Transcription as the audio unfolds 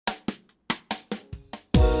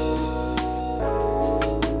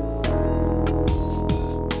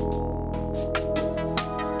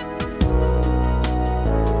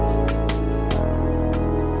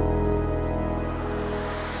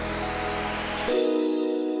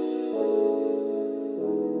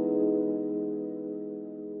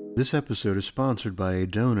This episode is sponsored by a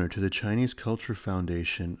donor to the Chinese Culture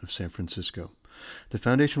Foundation of San Francisco. The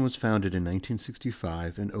foundation was founded in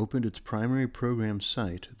 1965 and opened its primary program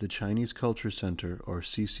site, the Chinese Culture Center, or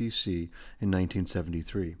CCC, in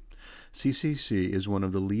 1973. CCC is one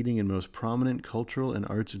of the leading and most prominent cultural and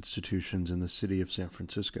arts institutions in the city of San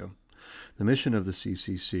Francisco. The mission of the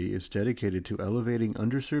CCC is dedicated to elevating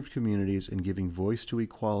underserved communities and giving voice to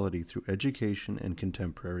equality through education and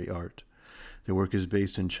contemporary art. Their work is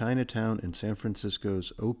based in Chinatown and San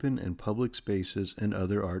Francisco's open and public spaces and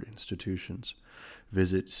other art institutions.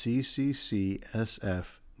 Visit cccSF.us.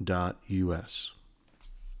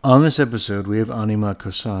 On this episode, we have Anima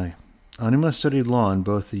Kosai. Anima studied law in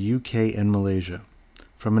both the UK and Malaysia.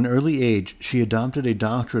 From an early age, she adopted a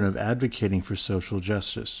doctrine of advocating for social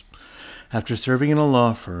justice. After serving in a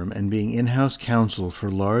law firm and being in-house counsel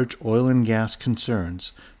for large oil and gas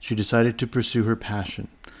concerns, she decided to pursue her passion.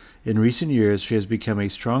 In recent years, she has become a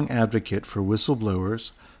strong advocate for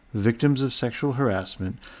whistleblowers, victims of sexual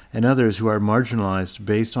harassment, and others who are marginalized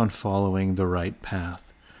based on following the right path.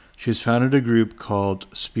 She has founded a group called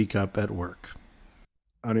Speak Up at Work.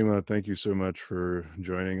 Anima, thank you so much for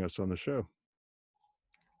joining us on the show.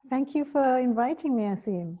 Thank you for inviting me,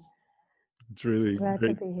 Asim. It's really Glad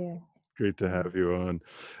great. to be here. Great to have you on.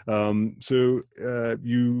 So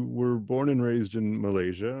you were born and raised in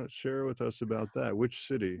Malaysia. Share with us about that. Which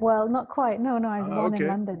city? Well, not quite. No, I was born in Okay.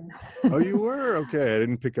 London. Oh, you were? Okay. I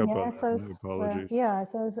didn't pick up on Yes, that. My apologies. so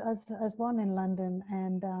I was born in London,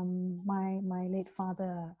 and my late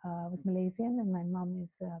father was Malaysian, and my mum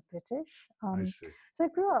is British. I see. So I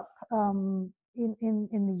grew up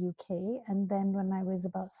in the UK, and then when I was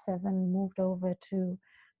about 7, moved over to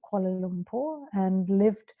Kuala Lumpur and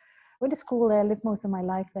went to school there, lived most of my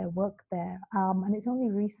life there, worked there, and it's only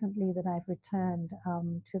recently that I've returned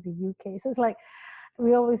to the UK. So it's like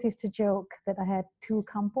we always used to joke that I had 2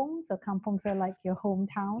 kampungs. So kampungs are like your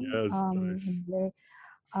hometown Yes, nice. in Malay.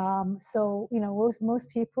 So most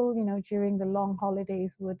people during the long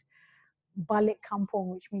holidays would balik kampung,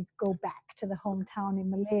 which means go back to the hometown in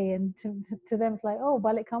Malay, and to them it's like, oh,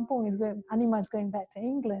 balik kampung is going, Anima is going back to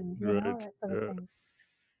England, Right. that sort of Yeah. thing.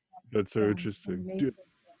 That's so interesting.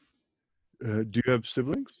 Do you have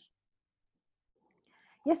siblings?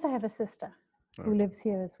 Yes, I have a sister who Okay. lives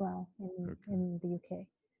here as well Okay. in the UK.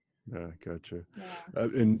 Yeah, gotcha.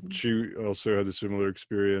 Yeah. And she also had a similar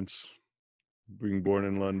experience, being born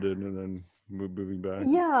in London and then moving back.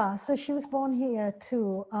 Yeah, so she was born here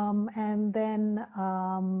too, and then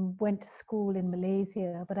went to school in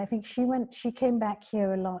Malaysia. But I think she came back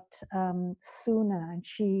here a lot sooner, and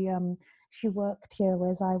she worked here,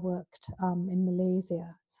 whereas I worked in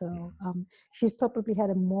Malaysia. So she's probably had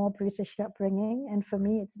a more British upbringing, and for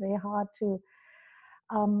me, it's very hard to.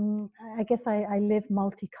 I guess I live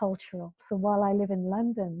multicultural. So while I live in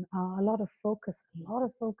London, a lot of focus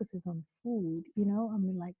is on food. I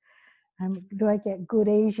mean, like, do I get good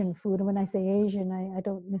Asian food? And when I say Asian, I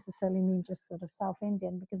don't necessarily mean just sort of South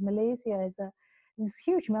Indian, because Malaysia is this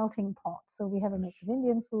huge melting pot. So we have a mix of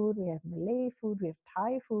Indian food, we have Malay food, we have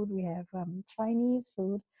Thai food, we have Chinese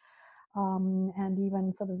food, and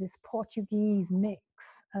even sort of this Portuguese mix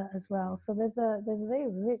as well. So there's a very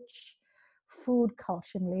rich food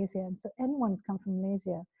culture in Malaysia, and so anyone who's come from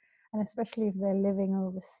Malaysia, and especially if they're living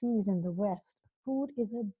overseas in the West, food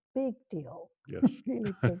is a big deal. Yes.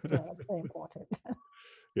 Really big deal. It's very important.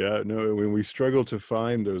 Yeah, no, when we struggle to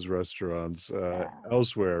find those restaurants Yeah.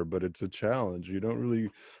 elsewhere, but it's a challenge. You don't really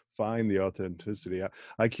find the authenticity.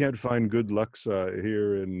 I can't find good laksa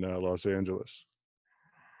here in Los Angeles.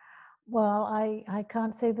 Well, I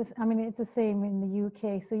can't say this. I mean, it's the same in the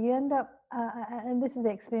UK. So you end up, and this is the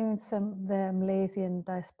experience from the Malaysian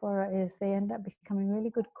diaspora, is they end up becoming really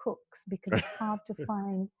good cooks because it's hard to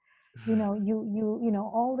find,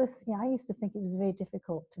 all this. Yeah, I used to think it was very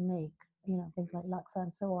difficult to make, things like laksa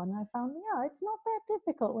and so on. I found, yeah, it's not that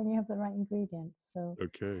difficult when you have the right ingredients. So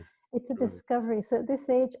Okay. it's a Right. discovery. So at this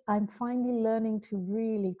age, I'm finally learning to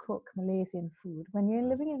really cook Malaysian food. When you're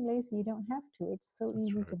living in Malaysia, you don't have to. It's so That's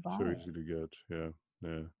easy right. to buy So it. easy to get. Yeah.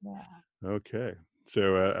 Yeah. Yeah. Okay. So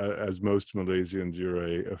as most Malaysians, you're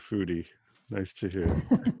a foodie. Nice to hear.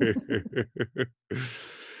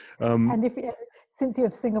 um, And since you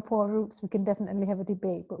have Singapore roots, we can definitely have a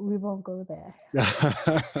debate, but we won't go there.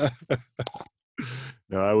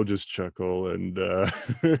 No, I will just chuckle and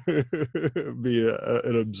be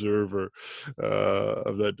an observer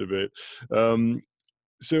of that debate.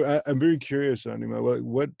 So I'm very curious, Anima,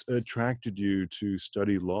 what attracted you to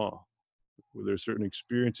study law? Were there certain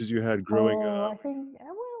experiences you had growing Oh, up? I think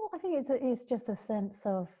think it's just a sense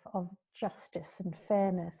of justice and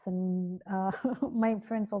fairness. And my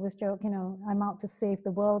friends always joke, I'm out to save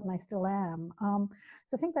the world, and I still am.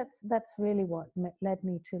 So I think that's really what led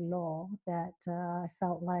me to law. That I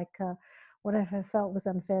felt like whatever I felt was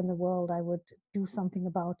unfair in the world, I would do something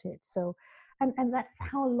about it. So, and that's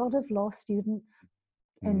how a lot of law students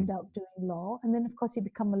Mm. end up doing law. And then, of course, you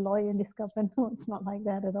become a lawyer and discover, no, it's not like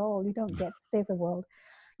that at all. You don't get to save the world.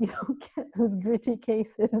 You don't get those gritty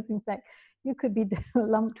cases. In fact, you could be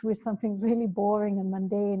lumped with something really boring and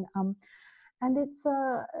mundane. And it's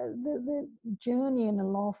the journey in a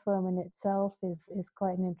law firm in itself is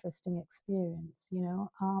quite an interesting experience,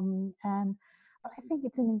 and but I think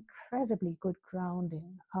it's an incredibly good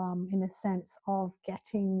grounding, in a sense of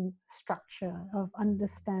getting structure, of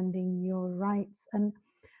understanding your rights. And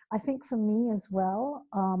I think for me as well,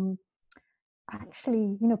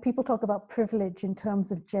 actually, people talk about privilege in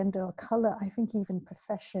terms of gender or color. I think even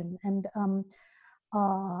profession. And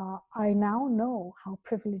I now know how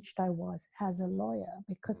privileged I was as a lawyer,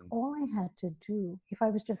 because Mm. all I had to do, if I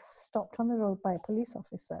was just stopped on the road by a police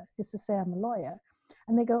officer, is to say I'm a lawyer.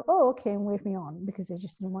 And they go, oh, okay, and wave me on, because they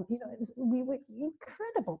just didn't want, we were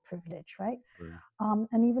incredible privilege, right? Right.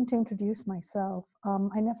 And even to introduce myself,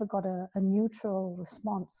 I never got a neutral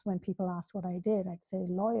response when people asked what I did. I'd say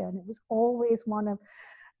lawyer, and it was always one of,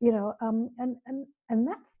 and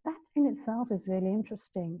that in itself is really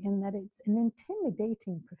interesting, in that it's an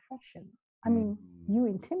intimidating profession. I mean, Mm. you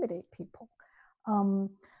intimidate people, um,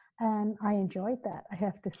 and I enjoyed that, I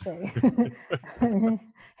have to say.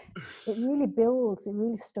 It really builds, it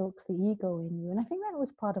really stokes the ego in you, and I think that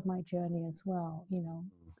was part of my journey as well,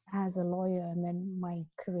 as a lawyer, and then my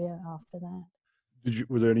career after that.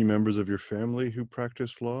 Were there any members of your family who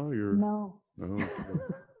practiced law? No. Oh, okay.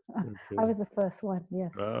 I Okay. was the first one,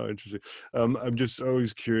 yes. Oh, interesting. I'm just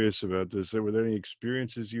always curious about this. Were there any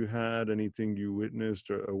experiences you had, anything you witnessed,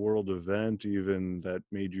 or a world event even that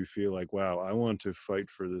made you feel like, wow, I want to fight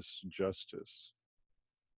for this justice?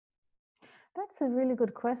 That's a really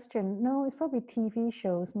good question. No, it's probably TV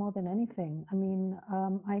shows more than anything. I mean,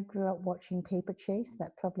 I grew up watching Paper Chase.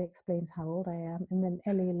 That probably explains how old I am. And then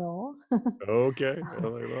LA Law. Okay,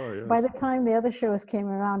 LA Law, By the yes. time the other shows came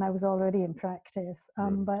around, I was already in practice.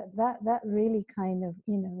 Right. But that really kind of,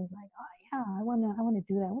 was like, oh yeah, I wanna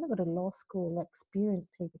do that. I want to go to law school,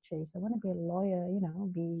 experience Paper Chase. I want to be a lawyer.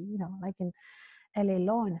 Like in LA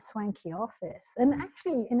Law in a swanky office. And Mm.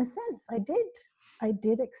 actually, in a sense, I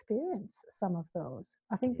did experience some of those.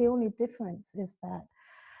 I think the only difference is that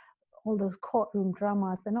all those courtroom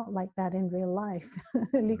dramas, they're not like that in real life.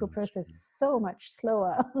 The legal Yes. process is so much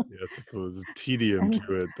slower. Yes, there's a tedium And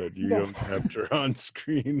to it that you yes, don't capture on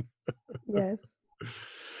screen. yes.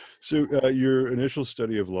 So, your initial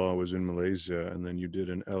study of law was in Malaysia, and then you did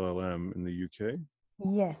an LLM in the UK?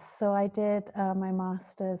 Yes, so I did my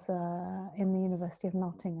master's in the University of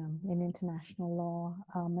Nottingham in international law,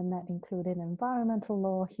 and that included environmental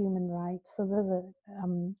law, human rights. So there's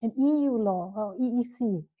an EU law, or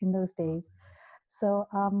EEC in those days. So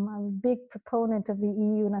I'm a big proponent of the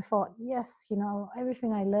EU, and I thought, yes,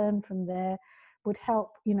 everything I learned from there would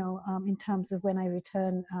help, in terms of when I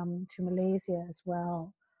return to Malaysia as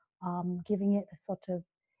well, giving it a sort of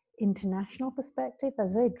international perspective. I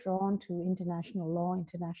was very drawn to international law,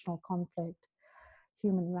 international conflict,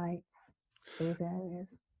 human rights, those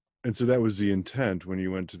areas. And so that was the intent when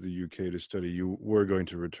you went to the UK to study. You were going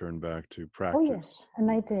to return back to Oh, yes, practice and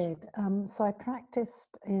in I Malaysia. did. So I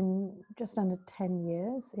practiced in just under 10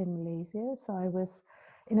 years in Malaysia. So I was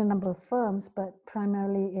in a number of firms, but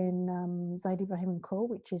primarily in Zaid Ibrahim and Co.,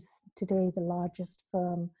 which is today the largest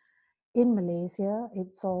firm in Malaysia.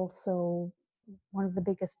 It's also one of the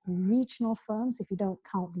biggest regional firms, if you don't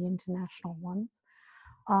count the international ones.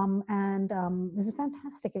 And it was a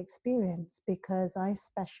fantastic experience because I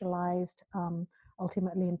specialized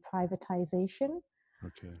ultimately in privatization,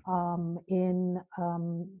 Okay. I'll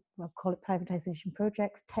call it privatization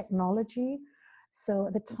projects, technology. So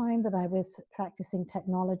at the time that I was practicing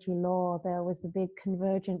technology law, there was the big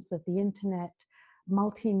convergence of the internet,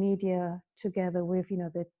 multimedia, together with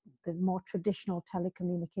the more traditional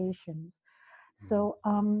telecommunications. Mm. So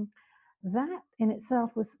that in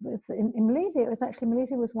itself was in Malaysia. It was actually,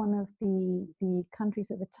 Malaysia was one of the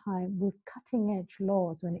countries at the time with cutting edge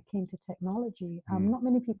laws when it came to technology. Mm. Not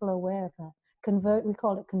many people are aware of that. We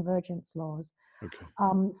call it convergence laws. Okay.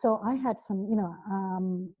 So I had some,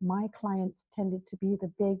 my clients tended to be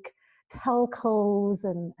the big telcos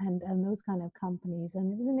and those kind of companies,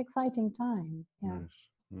 and it was an exciting time. Yeah. Nice.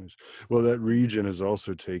 Nice. Well, that region has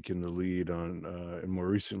also taken the lead on, and more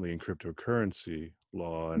recently in cryptocurrency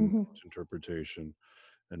law and Hmm. its interpretation.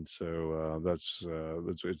 And so that's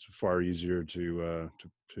it's far easier to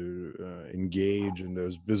engage in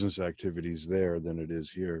those business activities there than it is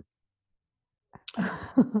here.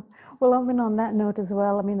 Well, I mean, on that note as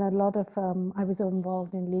well, I mean, a lot of, I was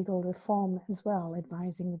involved in legal reform as well,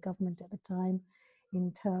 advising the government at the time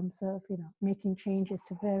in terms of, making changes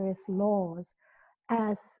to various laws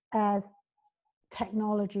as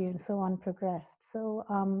technology and so on progressed. So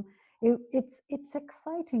it's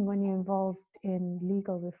exciting when you're involved in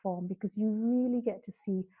legal reform because you really get to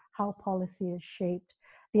see how policy is shaped.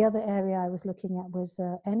 The other area I was looking at was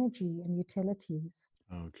energy and utilities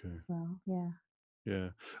Okay. as well. Yeah. Yeah.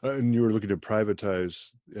 And you were looking to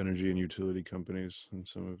privatize energy and utility companies in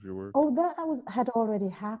some of your work? Oh, that had already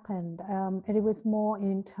happened. And it was more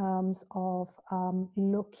in terms of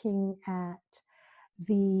looking at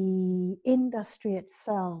the industry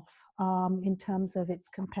itself, in terms of its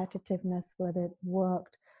competitiveness, whether it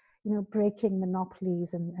worked, breaking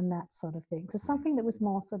monopolies and that sort of thing. So something that was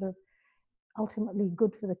more sort of ultimately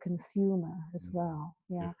good for the consumer as well.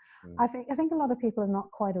 Yeah. I think a lot of people are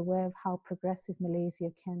not quite aware of how progressive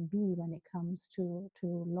Malaysia can be when it comes to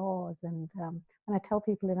laws. And when I tell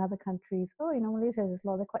people in other countries, oh, Malaysia has this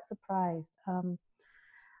law, they're quite surprised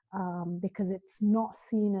because it's not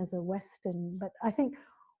seen as a Western. But I think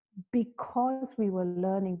because we were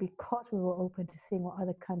learning, because we were open to seeing what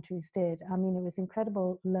other countries did, I mean, it was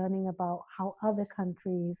incredible learning about how other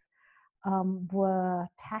countries were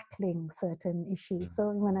tackling certain issues.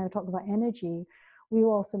 So when I talk about energy, we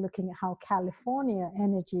were also looking at how California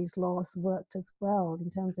energy's laws worked as well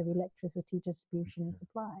in terms of electricity distribution and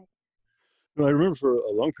supply. Well, I remember for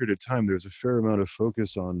a long period of time, there was a fair amount of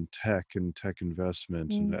focus on tech and tech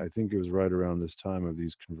investment. And I think it was right around this time of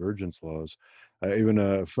these convergence laws. Even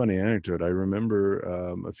a funny anecdote, I remember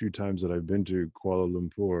a few times that I've been to Kuala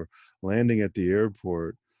Lumpur, landing at the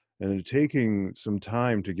airport and it taking some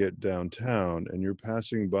time to get downtown, and you're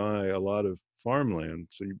passing by a lot of farmland.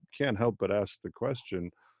 So you can't help but ask the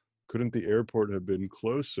question, couldn't the airport have been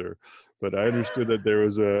closer? But I understood that there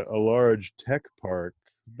was a large tech park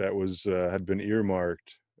that was had been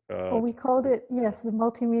earmarked. Or we called it, yes, the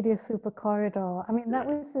multimedia super corridor. I mean, that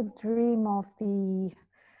was the dream of the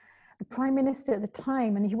prime minister at the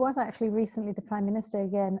time, and he was actually recently the prime minister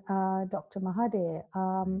again, Dr. Mahathir.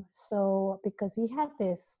 So because he had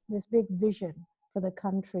this big vision for the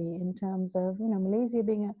country in terms of Malaysia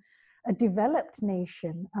being a developed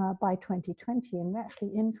nation by 2020, and we're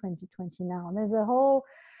actually in 2020 now. And there's a whole,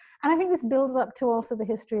 and I think this builds up to also the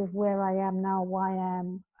history of where I am now, why I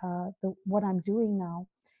am what I'm doing now,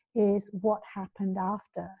 is what happened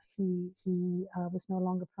after he was no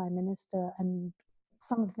longer prime minister, and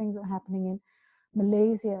some of the things that are happening in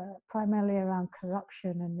Malaysia, primarily around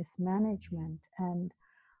corruption and mismanagement, and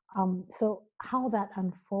so how that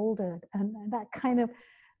unfolded, and that kind of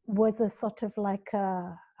was a sort of like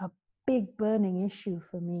a big burning issue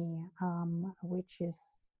for me, which is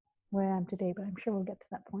where I am today. But I'm sure we'll get to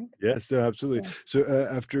that point. Yes, absolutely. Yeah. So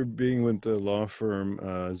after being with the law firm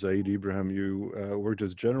Zaid Ibrahim, you worked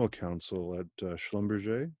as general counsel at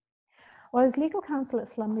Schlumberger? Well, I was legal counsel at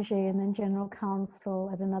Schlumberger and then general counsel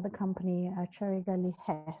at another company, Cherry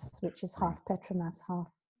Hess, which is half Petronas, half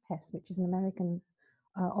Hess, which is an American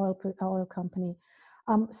oil company.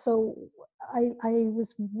 So I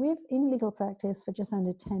was in legal practice for just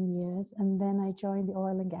under 10 years, and then I joined the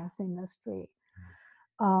oil and gas industry,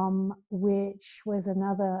 which was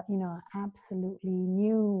another, absolutely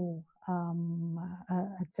new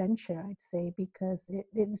adventure, I'd say, because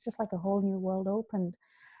it's just like a whole new world opened.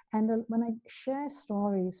 And when I share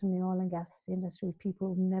stories from the oil and gas industry, people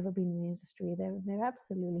who've never been in the industry, they're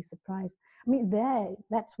absolutely surprised. I mean,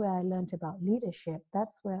 that's where I learned about leadership.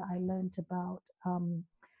 That's where I learned about,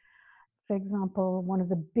 for example, one of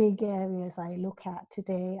the big areas I look at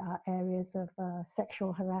today are areas of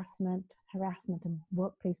sexual harassment and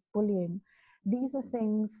workplace bullying. These are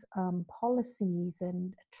things, policies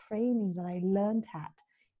and training that I learned at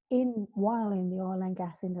while in the oil and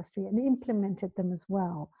gas industry, and implemented them as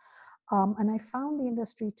well. And I found the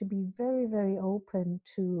industry to be very, very open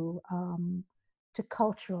to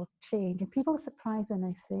cultural change. And people are surprised when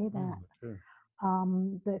I say that,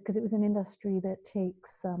 because it was an industry that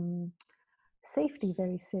takes safety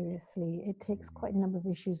very seriously. It takes quite a number of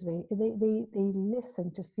issues. They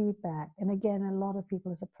listen to feedback. And again, a lot of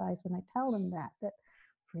people are surprised when I tell them that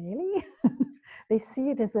really they see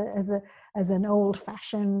it as an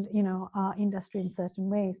old-fashioned industry in certain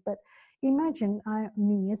ways. But imagine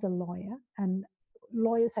me as a lawyer, and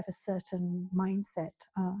lawyers have a certain mindset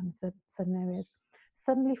in certain areas,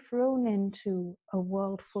 suddenly thrown into a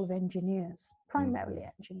world full of engineers, primarily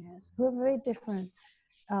engineers, who have very different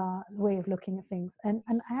way of looking at things. And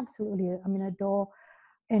absolutely, I mean, adore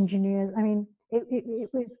engineers. I mean, it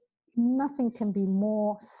was nothing can be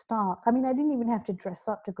more stark. I mean, I didn't even have to dress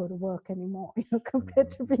up to go to work anymore,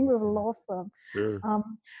 compared to being with a law firm. Sure.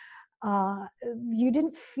 Um, you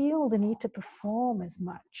didn't feel the need to perform as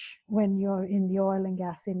much when you're in the oil and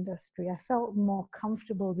gas industry. I felt more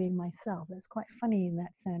comfortable being myself. It's quite funny in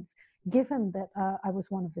that sense, given that I was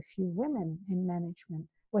one of the few women in management,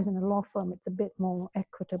 whereas in a law firm, it's a bit more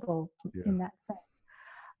equitable in that sense.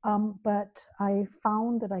 But I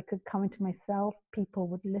found that I could come into myself. People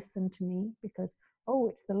would listen to me because, oh,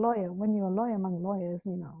 it's the lawyer. When you're a lawyer among lawyers,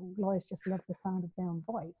 lawyers just love the sound of their own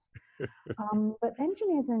voice. But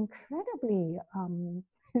engineers are incredibly,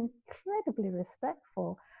 incredibly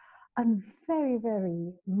respectful and very,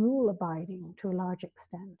 very rule abiding to a large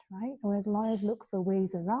extent, right? Whereas lawyers look for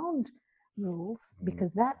ways around rules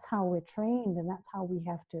because that's how we're trained and that's how we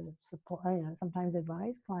have to support, sometimes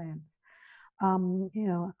advise clients.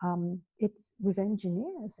 It's with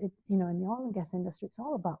engineers, in the oil and gas industry, it's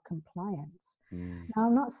all about compliance. Now,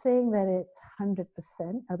 I'm not saying that it's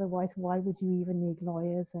 100%, otherwise, why would you even need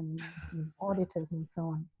lawyers and auditors and so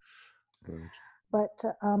on? Right. But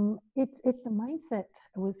the mindset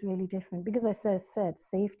was really different because, as I said,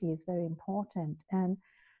 safety is very important. And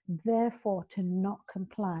therefore, to not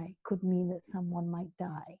comply could mean that someone might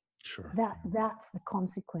die. Sure. That's the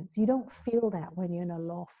consequence. You don't feel that when you're in a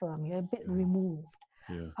law firm. You're a bit removed.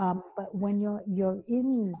 Yeah. But when you're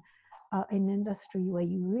in an industry where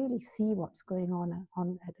you really see what's going on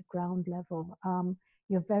at a ground level,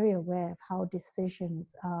 you're very aware of how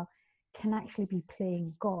decisions can actually be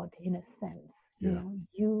playing God in a sense.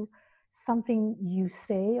 Something you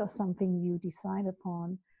say or something you decide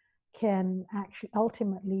upon can actually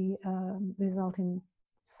ultimately result in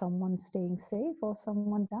someone staying safe or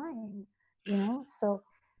someone dying, so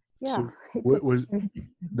yeah. So what was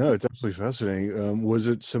no, it's absolutely fascinating. Was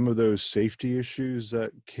it some of those safety issues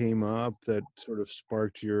that came up that sort of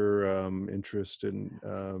sparked your interest in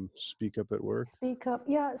Speak Up at Work? Speak Up,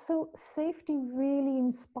 yeah. So safety really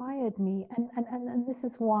inspired me, and this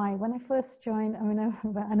is why when I first joined, I mean, I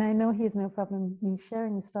remember, and I know he's no problem me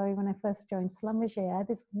sharing the story. When I first joined Schlumberger, I had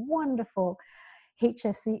this wonderful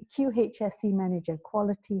QHSE manager,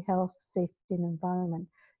 Quality, Health, Safety, and Environment.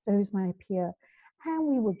 So who's my peer? And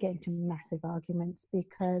we would get into massive arguments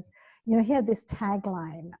because, he had this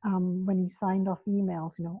tagline when he signed off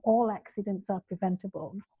emails, all accidents are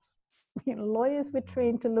preventable. Lawyers were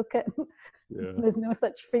trained to look at, there's no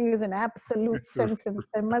such thing as an absolute sentence.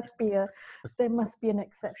 There must be an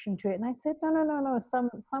exception to it. And I said, no.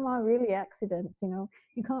 Some are really accidents,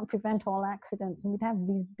 you can't prevent all accidents. And we'd have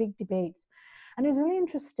these big debates. And it was really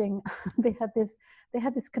interesting. They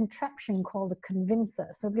had this contraption called a convincer.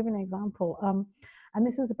 So I'll give you an example. And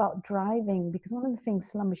this was about driving, because one of the things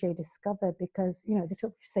Schlumberger discovered, because they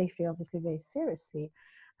took safety obviously very seriously,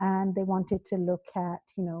 and they wanted to look at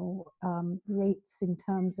rates in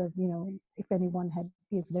terms of if there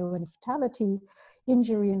were any fatality,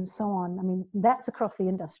 injury, and so on. I mean, that's across the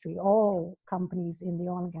industry. All companies in the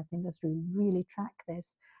oil and gas industry really track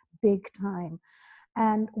this big time.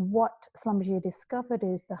 And what Schlumberger discovered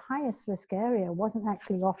is the highest risk area wasn't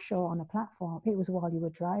actually offshore on a platform, it was while you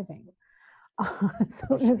were driving.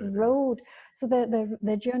 So this road, so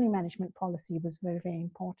their journey management policy was very, very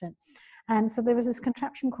important. And so there was this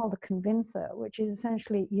contraption called a convincer, which is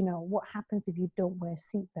essentially, what happens if you don't wear a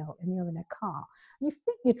seatbelt and you're in a car. You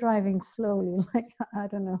think you're driving slowly, like, I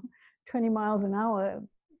don't know, 20 miles an hour,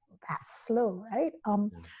 that's slow, right?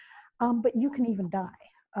 But you can even die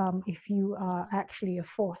if you actually a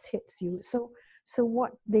force hits you. So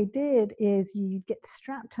what they did is you get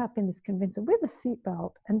strapped up in this convincer with a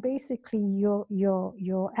seatbelt, and basically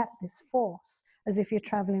you're at this force as if you're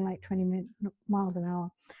traveling like 20 miles an hour,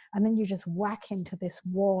 and then you just whack into this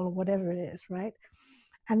wall or whatever it is, right?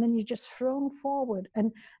 And then you're just thrown forward.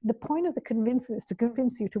 And the point of the convincer is to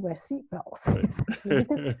convince you to wear seatbelts,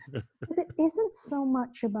 because it isn't so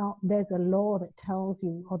much about there's a law that tells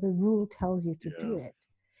you or the rule tells you to do it.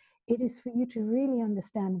 It is for you to really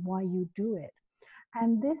understand why you do it.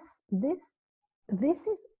 And this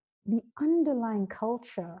is the underlying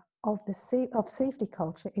culture of safety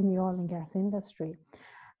culture in the oil and gas industry.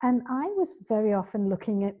 And I was very often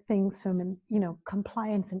looking at things from an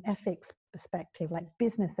compliance and ethics perspective, like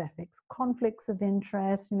business ethics, conflicts of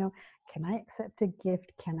interest. Can I accept a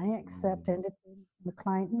gift? Can I accept the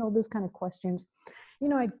client? Those kind of questions.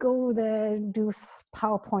 I'd go there, do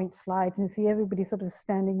PowerPoint slides, and see everybody sort of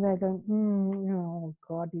standing there going, oh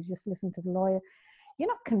God, you just listen to the lawyer. You're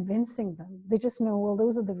not convincing them. They just know, well,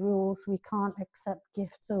 those are the rules. We can't accept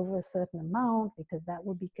gifts over a certain amount because that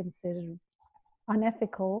would be considered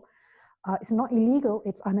unethical. It's not illegal,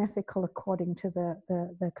 it's unethical according to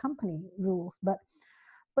the company rules. But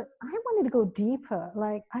I wanted to go deeper.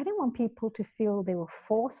 Like, I didn't want people to feel they were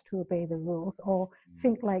forced to obey the rules or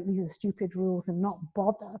think like these are stupid rules and not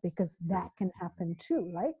bother, because that can happen too,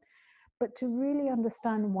 right? But to really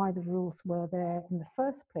understand why the rules were there in the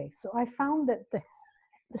first place. So I found that the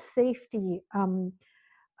safety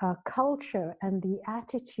culture and the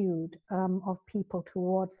attitude of people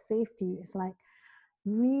towards safety is like,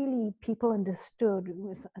 really, people understood. It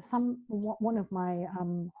was one of my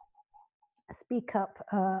Speak Up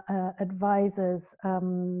advisors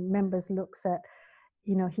members looks at,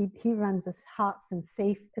 you know, he runs a Hearts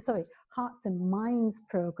and Minds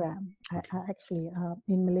program actually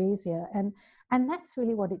in Malaysia, and that's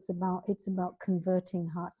really what it's about. It's about converting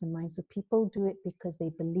hearts and minds. So people do it because they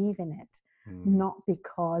believe in it, not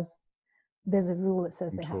because there's a rule that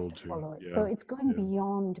says they have to follow it. So it's going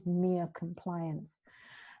beyond mere compliance.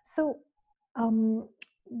 So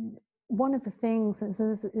one of the things is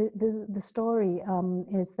the story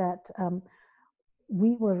is that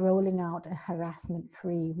we were rolling out a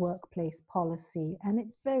harassment-free workplace policy, and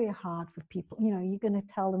it's very hard for people. You know, you're going to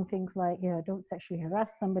tell them things like, you know, don't sexually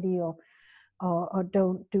harass somebody, or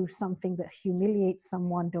don't do something that humiliates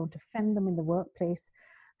someone, don't offend them in the workplace.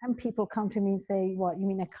 And people come to me and say, what, you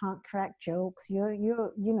mean I can't crack jokes?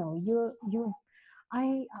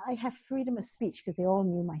 I have freedom of speech, because they all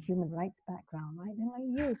knew my human rights background, right? They're like,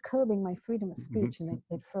 you're curbing my freedom of speech, and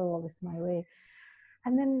they'd throw all this my way.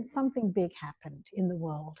 And then something big happened in the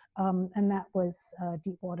world, and that was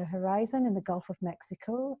Deepwater Horizon in the Gulf of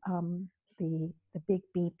Mexico, the big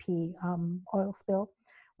BP oil spill,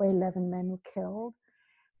 where 11 men were killed.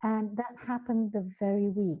 And that happened the very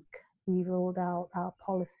week we rolled out our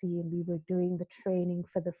policy, and we were doing the training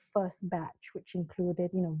for the first batch, which included,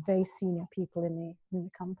 you know, very senior people in the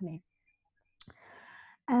company.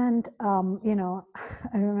 And, you know,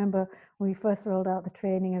 I remember when we first rolled out the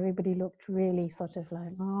training, everybody looked really sort of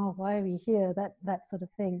like, oh, why are we here? That sort of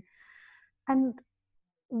thing. And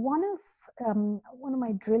one of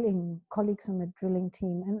my drilling colleagues from the drilling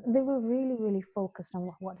team, and they were really, really focused on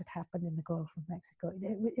what had happened in the Gulf of Mexico.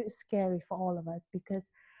 It was scary for all of us, because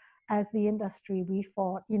as the industry, we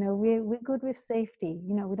thought, you know, we're good with safety,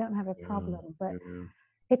 you know, we don't have a problem, but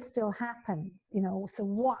it still happens, you know. So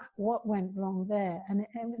what went wrong there? And it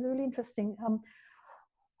was really interesting.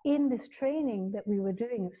 In this training that we were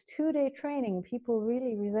doing, it was 2-day training, and people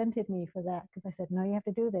really resented me for that, because I said, no, you have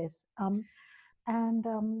to do this. And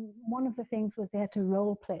one of the things was they had to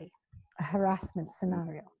role play a harassment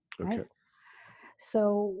scenario, right?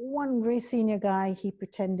 So one very senior guy, he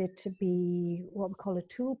pretended to be what we call a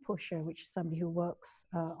tool pusher, which is somebody who works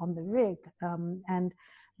on the rig. And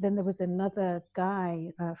then there was another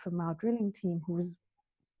guy from our drilling team who was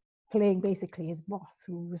playing basically his boss,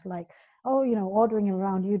 who was like, oh, you know, ordering him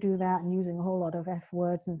around, you do that, and using a whole lot of F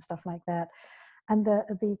words and stuff like that. And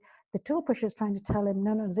the tool pusher is trying to tell him,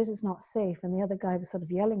 no, this is not safe. And the other guy was sort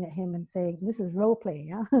of yelling at him and saying, this is role play,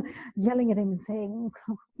 yeah? Yelling at him and saying,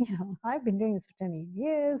 you know, I've been doing this for 20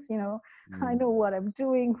 years, you know, I know what I'm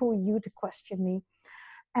doing, who are you to question me?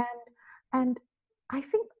 And I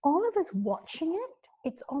think all of us watching it,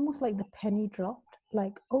 it's almost like the penny dropped,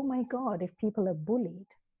 like, oh my God, if people are bullied,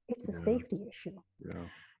 it's a safety issue.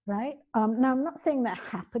 Right? Now, I'm not saying that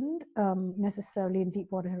happened necessarily in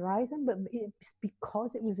Deepwater Horizon, but it's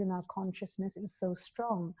because it was in our consciousness, it was so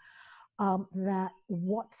strong, that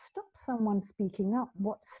what stops someone speaking up,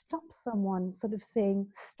 what stops someone sort of saying,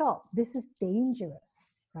 stop, this is dangerous,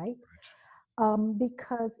 right?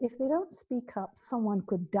 Because if they don't speak up, someone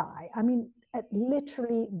could die. I mean,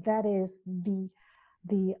 literally, that is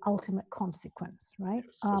the ultimate consequence, right?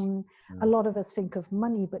 A lot of us think of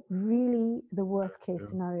money, but really the worst case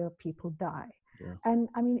scenario, people die. And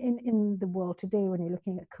I mean, in the world today, when you're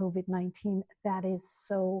looking at COVID-19, that is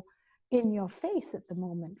so in your face at the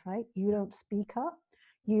moment, right? You don't speak up.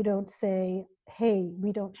 You don't say, hey,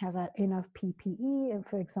 we don't have enough PPE,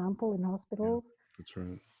 for example, in hospitals. That's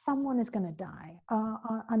right. Someone is going to die.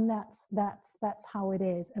 And that's how it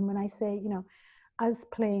is. And when I say, you know, us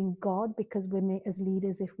playing God, because as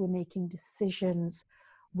leaders, if we're making decisions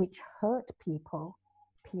which hurt people,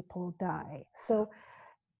 people die. So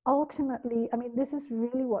ultimately, I mean, this is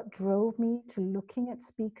really what drove me to looking at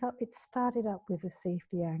Speak Up. It started up with a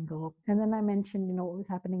safety angle. And then I mentioned, you know, what was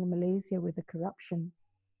happening in Malaysia with the corruption.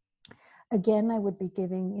 Again, I would be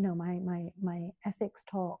giving, you know, my ethics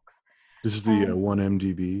talks. This is the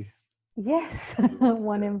 1MDB? Yes,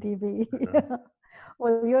 1MDB.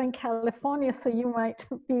 Well, you're in California, so you might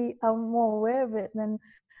be more aware of it than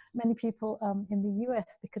many people in the US,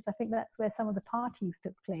 because I think that's where some of the parties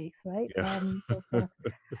took place, right? Yeah.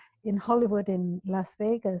 In Hollywood, in Las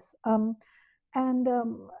Vegas. And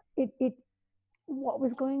it what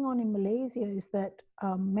was going on in Malaysia is that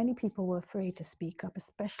many people were afraid to speak up,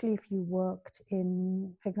 especially if you worked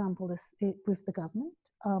in, for example, with the government,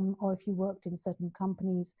 or if you worked in certain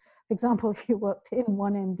companies. For example, if you worked in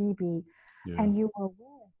 1MDB Yeah. and you were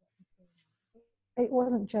aware that it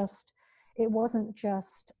wasn't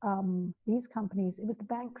just these companies, it was the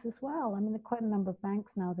banks as well. I mean, there are quite a number of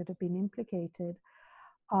banks now that have been implicated.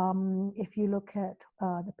 If you look at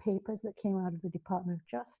the papers that came out of the Department of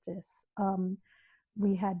Justice,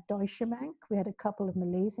 we had Deutsche Bank, we had a couple of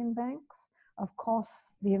Malaysian banks. Of course,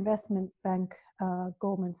 the investment bank,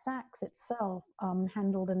 Goldman Sachs itself,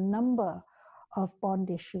 handled a number of bond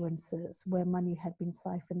issuances where money had been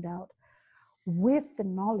siphoned out with the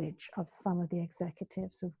knowledge of some of the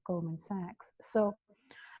executives of Goldman Sachs. So,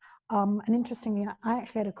 and interestingly, I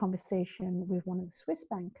actually had a conversation with one of the Swiss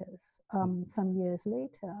bankers some years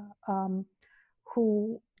later,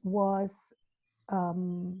 who was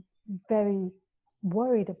very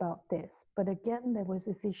worried about this. But again, there was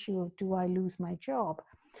this issue of, do I lose my job?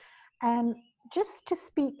 And just to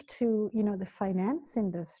speak to, the finance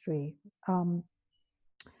industry,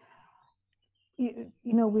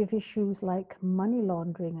 with issues like money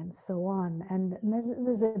laundering and so on, and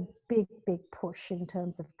there's a big push in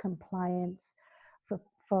terms of compliance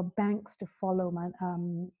for banks to follow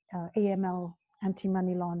AML,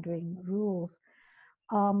 anti-money laundering rules.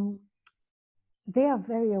 They are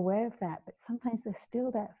very aware of that, but sometimes there's still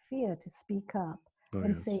that fear to speak up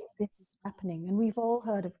and say this is happening. And we've all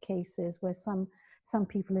heard of cases where some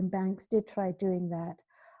people in banks did try doing that.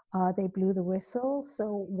 They blew the whistle.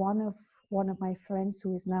 So one of my friends,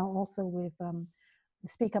 who is now also with the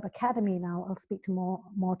Speak Up Academy now, I'll speak to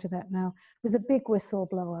more to that now, was a big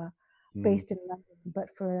whistleblower based in London, but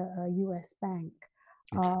for a US bank.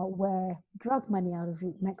 Where drug money out of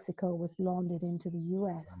Mexico was laundered into the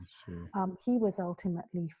US. He was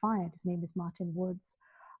ultimately fired. His name is Martin Woods,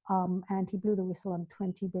 and he blew the whistle on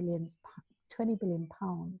 20 billion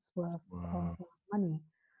pounds worth of money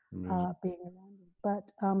being laundered.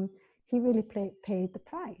 But he really paid the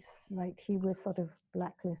price, right? He was sort of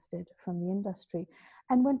blacklisted from the industry.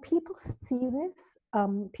 And when people see this,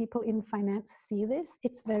 people in finance see this,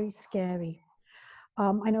 it's very scary.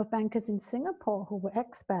 I know bankers in Singapore who were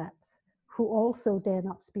expats who also dare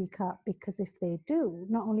not speak up, because if they do,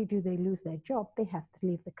 not only do they lose their job, they have to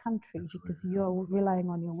leave the country because you're relying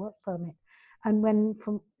on your work permit. And when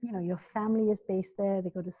your family is based there, they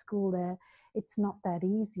go to school there, it's not that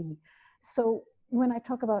easy. So when I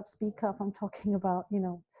talk about speak up, I'm talking about,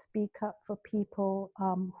 speak up for people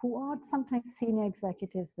who are sometimes senior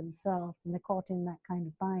executives themselves, and they're caught in that kind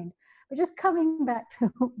of bind. But just coming back to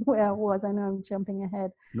where I was, I know I'm jumping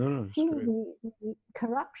ahead. No, seeing the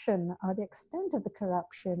corruption, the extent of the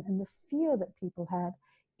corruption and the fear that people had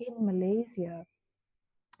in Malaysia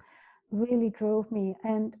really drove me.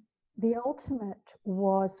 And the ultimate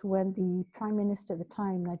was when the Prime Minister at the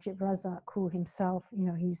time, Najib Razak, who himself,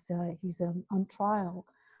 he's on trial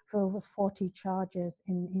for over 40 charges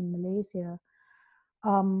in Malaysia,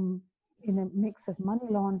 in a mix of money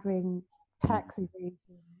laundering, tax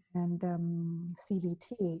evasion, and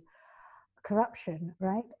CBT, corruption,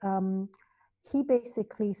 right? He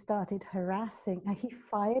basically started harassing, he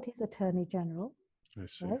fired his Attorney General,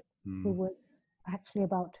 right, who was actually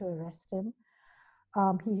about to arrest him.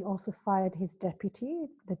 He also fired his deputy,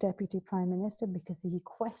 the deputy prime minister, because he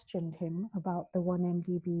questioned him about the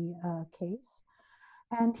 1MDB case.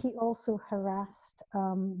 And he also harassed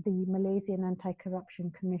the Malaysian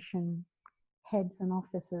Anti-Corruption Commission heads and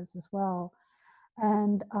officers as well.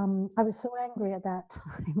 And I was so angry at that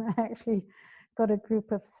time. I actually got a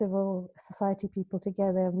group of civil society people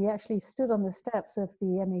together. We actually stood on the steps of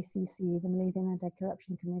the MACC, the Malaysian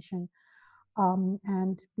Anti-Corruption Commission,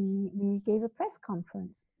 and we gave a press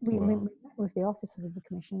conference. We met with the officers of the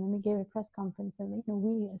commission, and we gave a press conference. And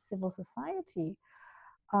we as civil society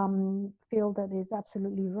feel that it is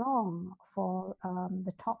absolutely wrong for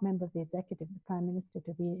the top member of the executive, the prime minister,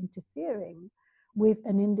 to be interfering with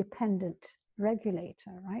an independent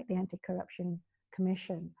regulator, right, the Anti-Corruption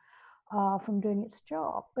Commission, from doing its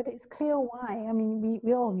job. But it's clear why. I mean,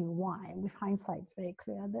 we all knew why. With hindsight, it's very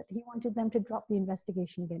clear that he wanted them to drop the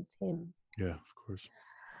investigation against him. Yeah, of course.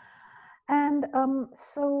 And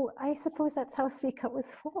so I suppose that's how Speak Up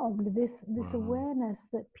was formed, this awareness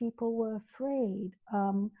that people were afraid,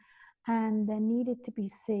 and there needed to be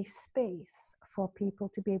safe space for people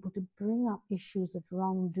to be able to bring up issues of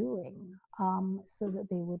wrongdoing, so that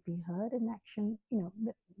they would be heard in action.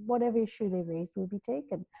 Whatever issue they raised will be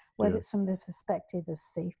taken, whether it's from the perspective of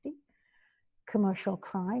safety, commercial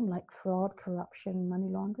crime like fraud, corruption, money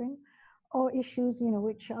laundering, or issues,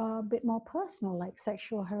 which are a bit more personal, like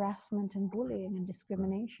sexual harassment and bullying and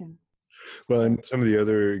discrimination. Well, and some of the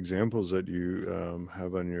other examples that you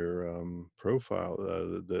have on your profile,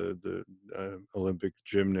 the Olympic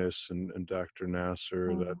gymnasts and Dr.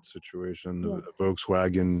 Nasser, that situation, the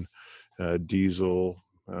Volkswagen diesel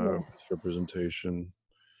misrepresentation.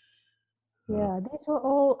 Yeah, these were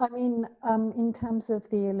all, in terms of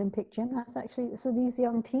the Olympic gymnasts, actually, so these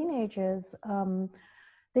young teenagers,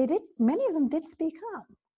 many of them did speak up,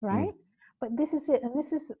 right? But this is it, and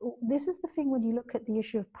this is the thing when you look at the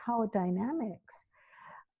issue of power dynamics.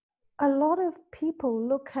 A lot of people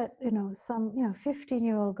look at, some,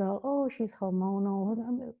 15-year-old girl, oh, she's hormonal,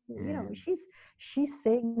 she's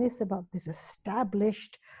saying this about this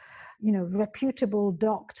established, reputable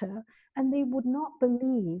doctor, and they would not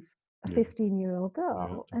believe a 15-year-old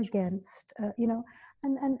girl against,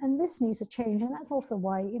 and this needs to change. And that's also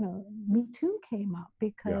why, Me Too came up,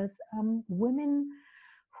 because women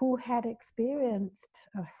who had experienced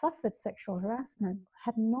or suffered sexual harassment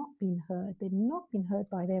had not been heard. They'd not been heard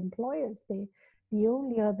by their employers. The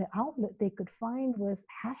only other outlet they could find was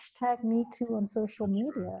 #MeToo on social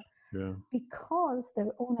media. Because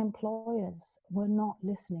their own employers were not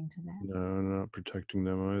listening to them. No, not protecting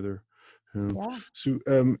them either. So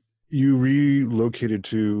you relocated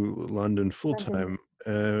to London full-time.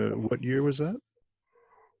 What year was that?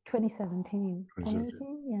 2017.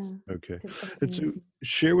 2018, yeah. Okay. And so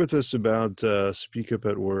share with us about Speak Up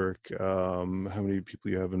at Work, how many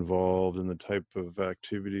people you have involved, and the type of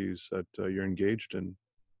activities that you're engaged in.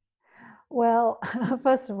 Well,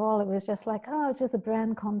 first of all, it was just like, it's just a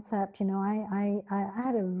brand concept. I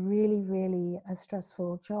had a really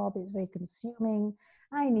stressful job. It was very consuming.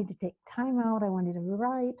 I needed to take time out. I wanted to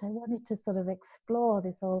write. I wanted to sort of explore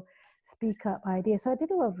this whole speak up idea. So I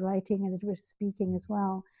did a lot of writing and I did speaking as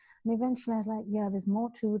well. And eventually I was like, there's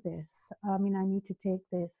more to this. I need to take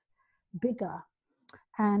this bigger.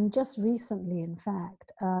 And just recently, in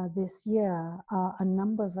fact, this year, a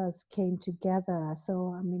number of us came together.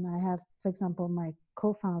 So, I have, for example, my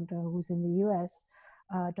co-founder who's in the US,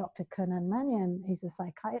 Dr. Kernan Mannion. He's a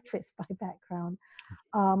psychiatrist by background.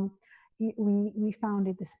 We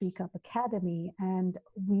founded the Speak Up Academy, and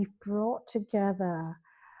we've brought together,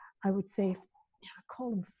 I would say, I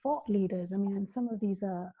call them thought leaders. And some of these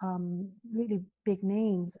are really big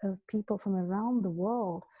names of people from around the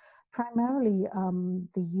world, primarily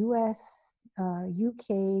the US,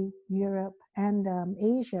 UK, Europe, and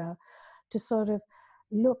Asia, to sort of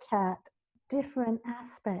look at different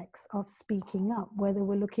aspects of speaking up, whether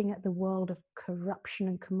we're looking at the world of corruption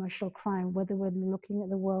and commercial crime, whether we're looking at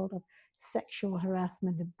the world of sexual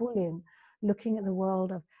harassment and bullying, looking at the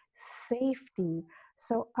world of safety.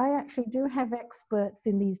 So I actually do have experts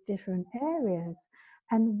in these different areas.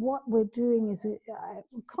 And what we're doing is,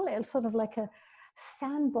 we call it sort of like a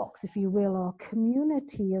sandbox, if you will, or a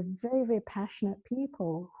community of very, very passionate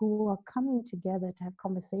people who are coming together to have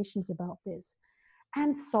conversations about this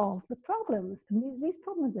and solve the problems. And these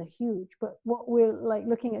problems are huge, but what we're like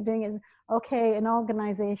looking at doing is, okay, an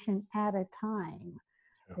organization at a time,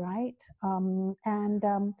 right?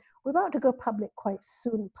 We're about to go public quite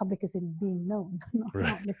soon. Public is in being known,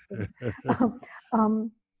 not listed.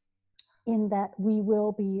 In that we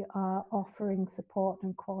will be offering support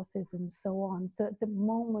and courses and so on. So at the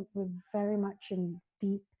moment, we're very much in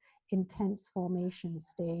deep, intense formation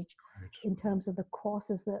stage in terms of the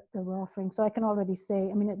courses that we're offering. So I can already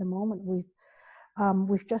say, at the moment,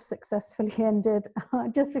 we've just successfully ended,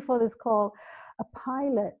 just before this call, a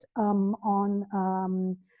pilot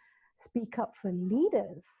on Speak Up for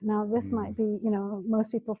Leaders. Now, this might be,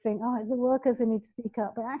 most people think, it's the workers who need to speak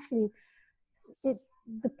up, but actually,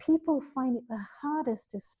 the people find it the hardest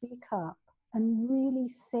to speak up and really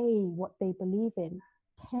say what they believe in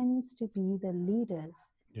tends to be the leaders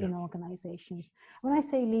in organizations. When I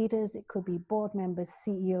say leaders, it could be board members,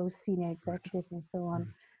 CEOs, senior executives, and so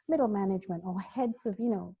on, middle management, or heads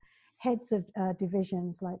of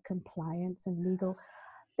divisions like compliance and legal.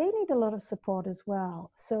 They need a lot of support as well.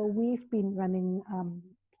 So we've been running,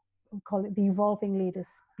 we call it the Evolving Leaders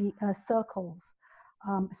circles,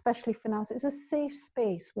 especially for now. So it's a safe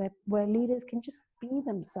space where leaders can just be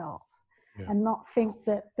themselves and not think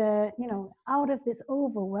that they're, out of this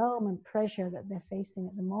overwhelm and pressure that they're facing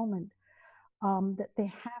at the moment, that they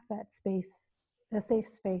have that space, a safe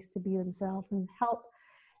space to be themselves and help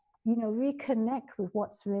reconnect with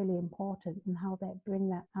what's really important and how they bring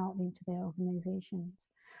that out into their organizations.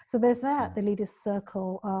 So there's that, the Leaders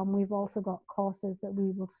Circle. We've also got courses that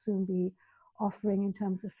we will soon be offering in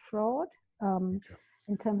terms of fraud,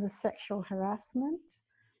 in terms of sexual harassment,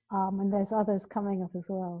 and there's others coming up as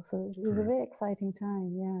well. So it's a very exciting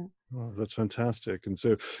time, yeah. Oh, that's fantastic. And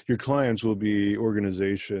so your clients will be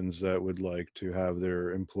organizations that would like to have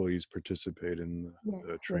their employees participate in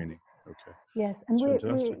the training. Yes. Okay. Yes, and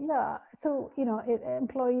Fantastic. so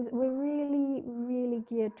employees, we're really, really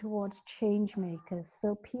geared towards change makers.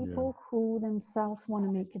 So people who themselves want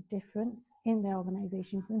to make a difference in their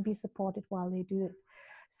organizations and be supported while they do it.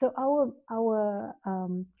 So our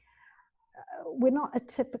we're not a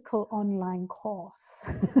typical online course.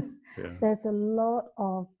 There's a lot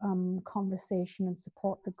of conversation and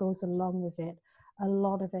support that goes along with it, a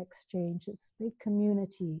lot of exchange. It's big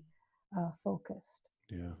community focused.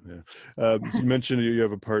 You mentioned you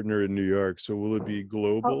have a partner in New York, so will it be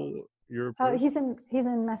global? Your approach? He's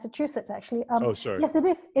in Massachusetts, actually. Sorry. Yes,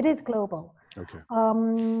 it is global. Okay.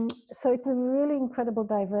 So it's a really incredible,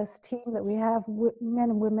 diverse team that we have, men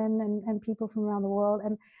and women and people from around the world,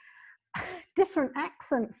 and different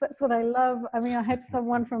accents. That's what I love. I mean, I had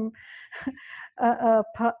someone from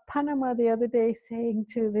Panama the other day saying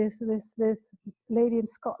to this lady in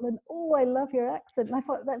Scotland, "Oh, I love your accent." And I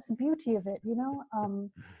thought that's the beauty of it,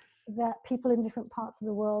 that people in different parts of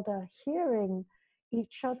the world are hearing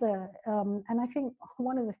each other. And I think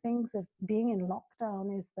one of the things of being in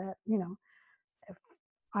lockdown is that,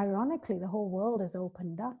 ironically, the whole world has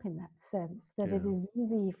opened up in that sense, that it is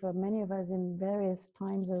easy for many of us in various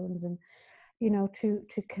time zones and,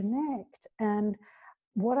 to connect. And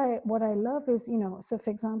what I love is, so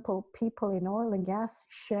for example, people in oil and gas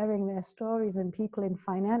sharing their stories, and people in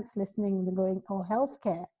finance listening and going, or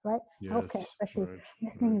healthcare, right? Healthcare, especially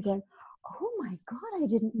listening and going, oh my God, I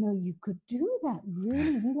didn't know you could do that.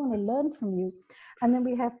 Really, we want to learn from you. And then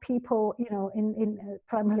we have people, in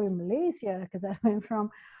primarily in Malaysia, because that's where I'm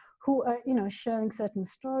from, who are, sharing certain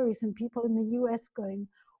stories, and people in the US going,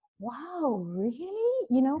 wow, really?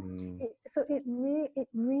 So it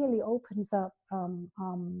really opens up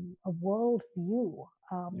a world view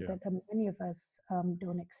that many of us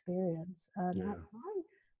don't experience. And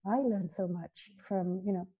I learn so much from,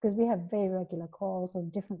 because we have very regular calls on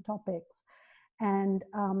different topics. And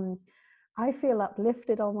I feel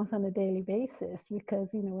uplifted almost on a daily basis because,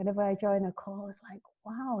 whenever I join a call, it's like,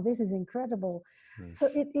 wow, this is incredible. Nice. So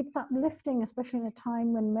it's uplifting, especially in a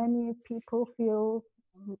time when many people feel,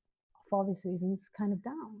 for obvious reasons, kind of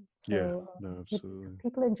down. So absolutely.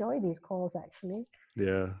 People enjoy these calls, actually.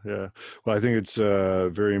 Yeah. Well, I think it's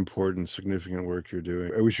very important, significant work you're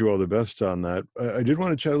doing. I wish you all the best on that. I did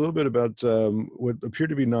want to chat a little bit about what appear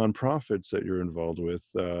to be nonprofits that you're involved with,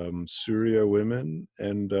 Surya Women,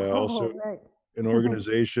 and also an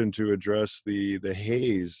organization to address the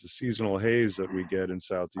haze, the seasonal haze that we get in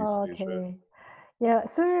Southeast Asia. Yeah,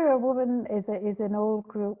 Surya Women is an old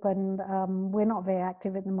group, and we're not very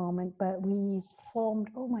active at the moment, but we formed,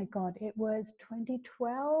 oh my God, it was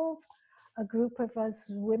 2012, a group of us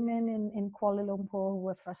women in Kuala Lumpur who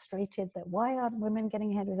were frustrated that why aren't women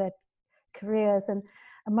getting ahead with their careers? And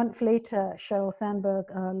a month later, Sheryl Sandberg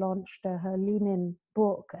launched her Lean In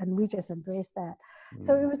book, and we just embraced that.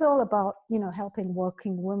 So it was all about, helping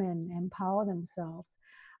working women empower themselves.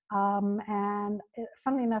 And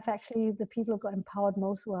funnily enough, actually, the people who got empowered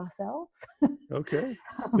most were ourselves. Okay.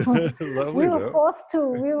 we were forced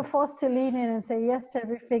to lean in and say yes to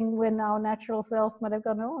everything, when our natural selves might have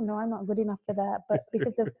gone, oh no, I'm not good enough for that. But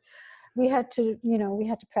because of we had to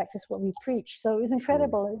practice what we preach. So it was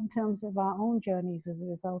incredible in terms of our own journeys as a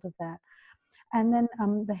result of that. And then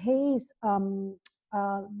the haze,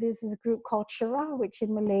 this is a group called Cerah, which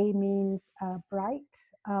in Malay means bright,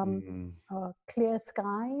 clear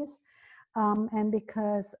skies. And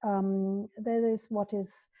because there is what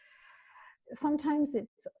is, sometimes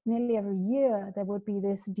it's nearly every year, there would be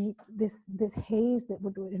this haze that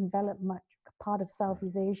would envelop much part of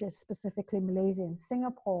Southeast Asia, specifically Malaysia and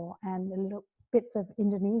Singapore, and little bits of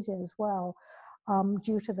Indonesia as well,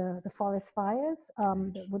 due to the forest fires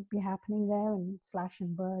that would be happening there, and slash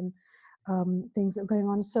and burn things that were going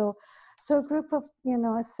on. So a group of,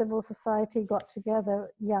 a civil society got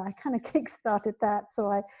together. I kind of kickstarted that.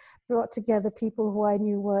 So I brought together people who I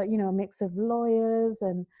knew were, a mix of lawyers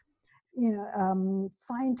and,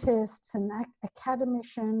 scientists and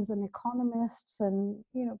academicians and economists and,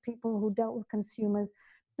 people who dealt with consumers,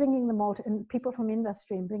 bringing them all and people from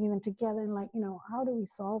industry, and bringing them together and how do we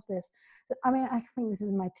solve this? So, I mean, I think this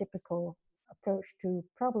is my typical approach to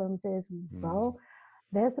problems is, well,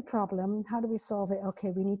 there's the problem. How do we solve it?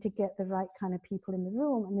 Okay, we need to get the right kind of people in the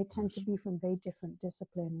room, and they tend to be from very different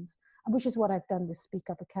disciplines, which is what I've done with Speak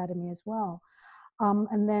Up Academy as well.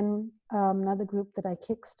 And then another group that I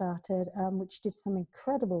kickstarted, which did some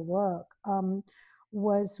incredible work,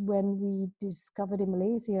 was when we discovered in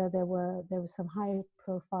Malaysia there were some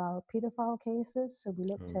high-profile pedophile cases. So we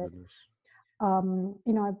looked at,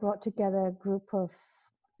 I brought together a group of,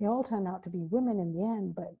 they all turned out to be women in the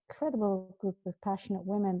end, but incredible group of passionate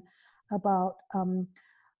women about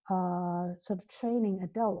sort of training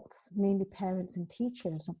adults, mainly parents and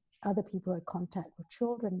teachers, other people who had contact with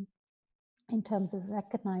children, in terms of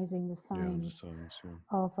recognizing the signs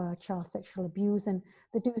of child sexual abuse and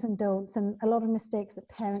the do's and don'ts, and a lot of mistakes that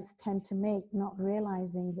parents tend to make, not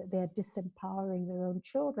realizing that they're disempowering their own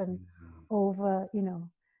children over,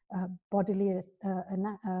 bodily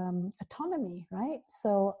autonomy, right?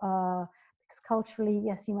 So because culturally,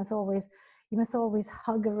 yes, you must always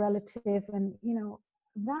hug a relative, and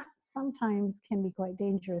that sometimes can be quite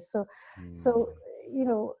dangerous. So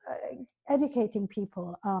educating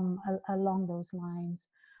people along those lines.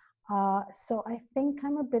 So I think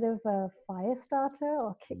I'm a bit of a fire starter,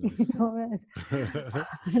 or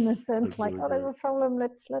in a sense, like, really there's a problem.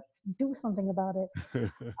 Let's do something about it.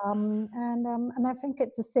 And I think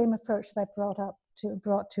it's the same approach that I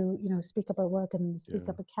brought to Speak Up at Work and Speak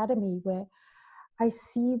Up Academy, where I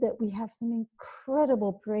see that we have some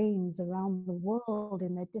incredible brains around the world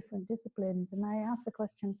in their different disciplines, and I ask the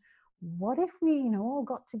question, what if we all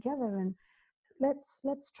got together and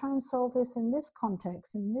let's try and solve this in this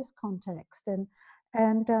context, and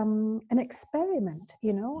experiment,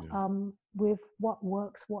 with what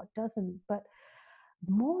works, what doesn't. But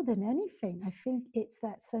more than anything, I think it's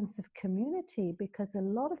that sense of community, because a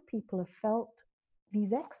lot of people have felt,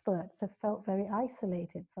 these experts have felt very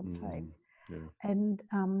isolated sometimes. And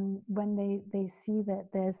when they see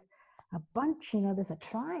that there's a bunch, there's a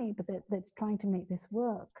tribe that's trying to make this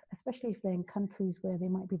work, especially if they're in countries where they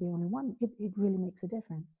might be the only one, it really makes a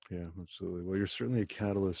difference. Yeah, absolutely. Well, you're certainly a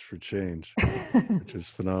catalyst for change, which is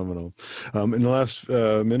phenomenal. In the last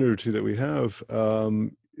minute or two that we have,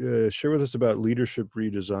 share with us about Leadership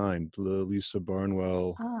Redesigned, the Lisa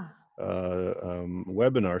Barnwell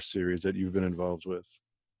webinar series that you've been involved with.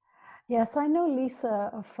 Yes, I know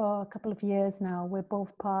Lisa for a couple of years now. We're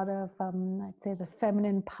both part of, I'd say, the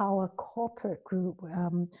Feminine Power Corporate Group.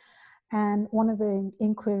 And one of the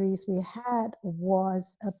inquiries we had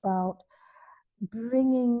was about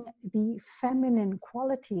bringing the feminine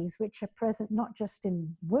qualities, which are present not just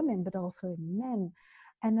in women, but also in men,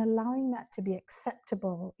 and allowing that to be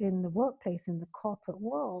acceptable in the workplace, in the corporate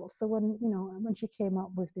world. So when she came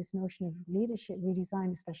up with this notion of leadership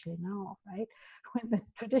redesign, especially now, right, when the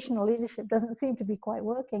traditional leadership doesn't seem to be quite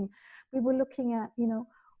working, we were looking at,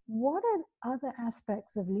 what are other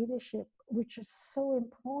aspects of leadership which are so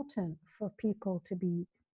important for people to be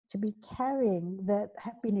carrying, that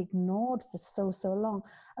have been ignored for so long.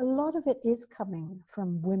 A lot of it is coming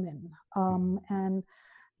from women, and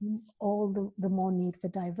all the more need for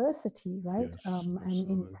diversity, right? Yes, and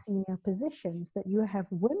in senior positions, that you have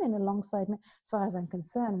women alongside men. As far as I'm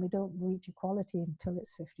concerned, we don't reach equality until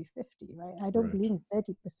it's 50-50, right? I don't believe in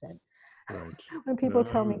 30%. Right. When people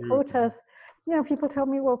tell me quotas, people tell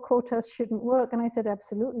me, well, quotas shouldn't work. And I said,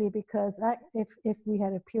 absolutely, because if we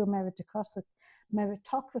had a pure meritocracy,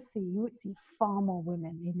 you would see far more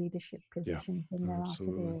women in leadership positions than there are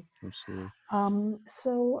today. Absolutely.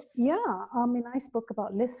 So I spoke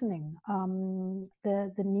about listening,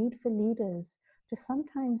 the need for leaders to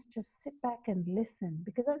sometimes just sit back and listen,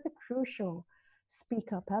 because that's a crucial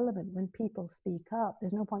speak up element. When people speak up,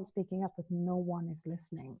 there's no point speaking up if no one is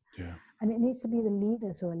listening. And it needs to be the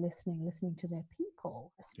leaders who are listening to their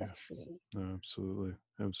people, especially. Absolutely.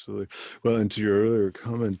 Well, and to your earlier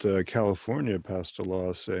comment, California passed a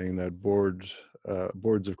law saying that boards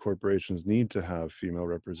of corporations need to have female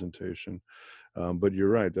representation. But you're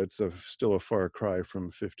right, that's still a far cry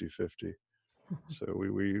from 50-50. So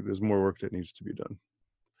there's more work that needs to be done.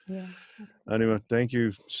 Yeah. Anima, thank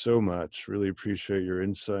you so much. Really appreciate your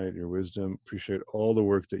insight, your wisdom. Appreciate all the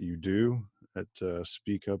work that you do at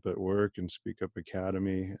Speak Up at Work and Speak Up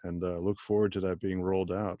Academy, and look forward to that being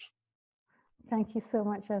rolled out. Thank you so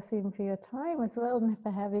much, Asim, for your time as well, and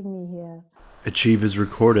for having me here. Achieve is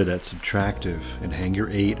recorded at Subtractive in Hangar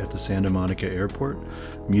 8 at the Santa Monica Airport.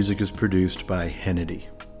 Music is produced by Hennedy.